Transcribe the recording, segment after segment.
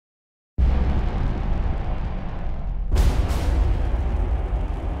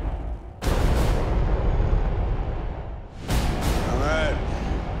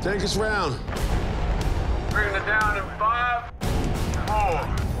Take us round. Bringing it down in 5, 4,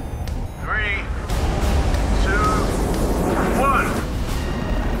 3, 2, 1.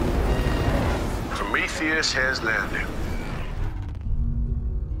 Prometheus has landed.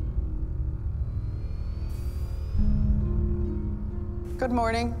 Good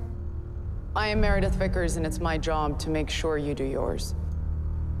morning. I am Meredith Vickers, and it's my job to make sure you do yours.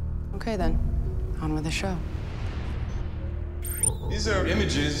 Okay, then. On with the show. These are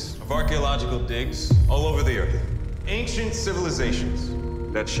images of archaeological digs all over the Earth. Ancient civilizations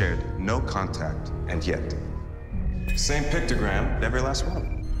that shared no contact, and yet, same pictogram, every last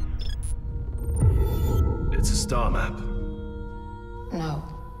one. It's a star map. No,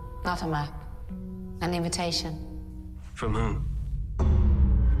 not a map. An invitation. From whom?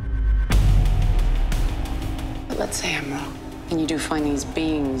 But let's say I'm wrong, and you do find these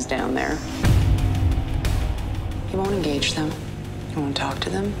beings down there. You won't engage them. You won't talk to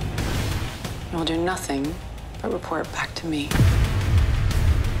them. You will do nothing but report back to me.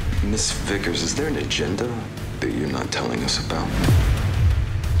 Miss Vickers, is there an agenda that you're not telling us about?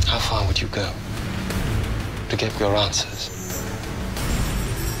 How far would you go to get your answers?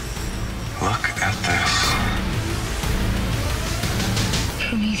 Look at this.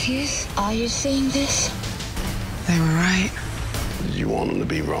 Prometheus, are you seeing this? They were right. You want them to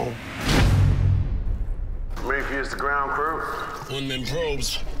be wrong. Prometheus, the ground crew. One of them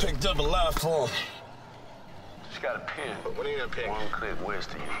probes picked up a life form. She's got a pin. What are you gonna pick? One click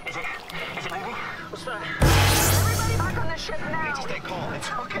west of you. Is it moving? What's that? Everybody back on the ship now. Need to stay calm.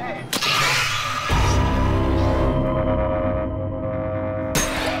 It's okay.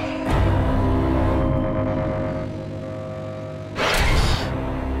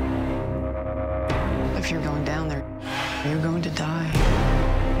 If you're going down there, you're going to die.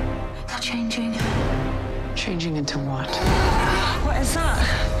 They're changing. Changing into what? What is that?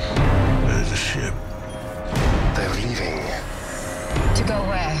 There's a ship. They're leaving. To go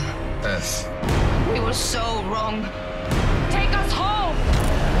where? Earth. We were so wrong. Take us home!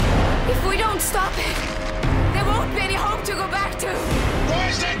 If we don't stop it, there won't be any home to go back to.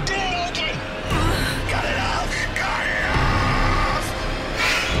 Where's that door?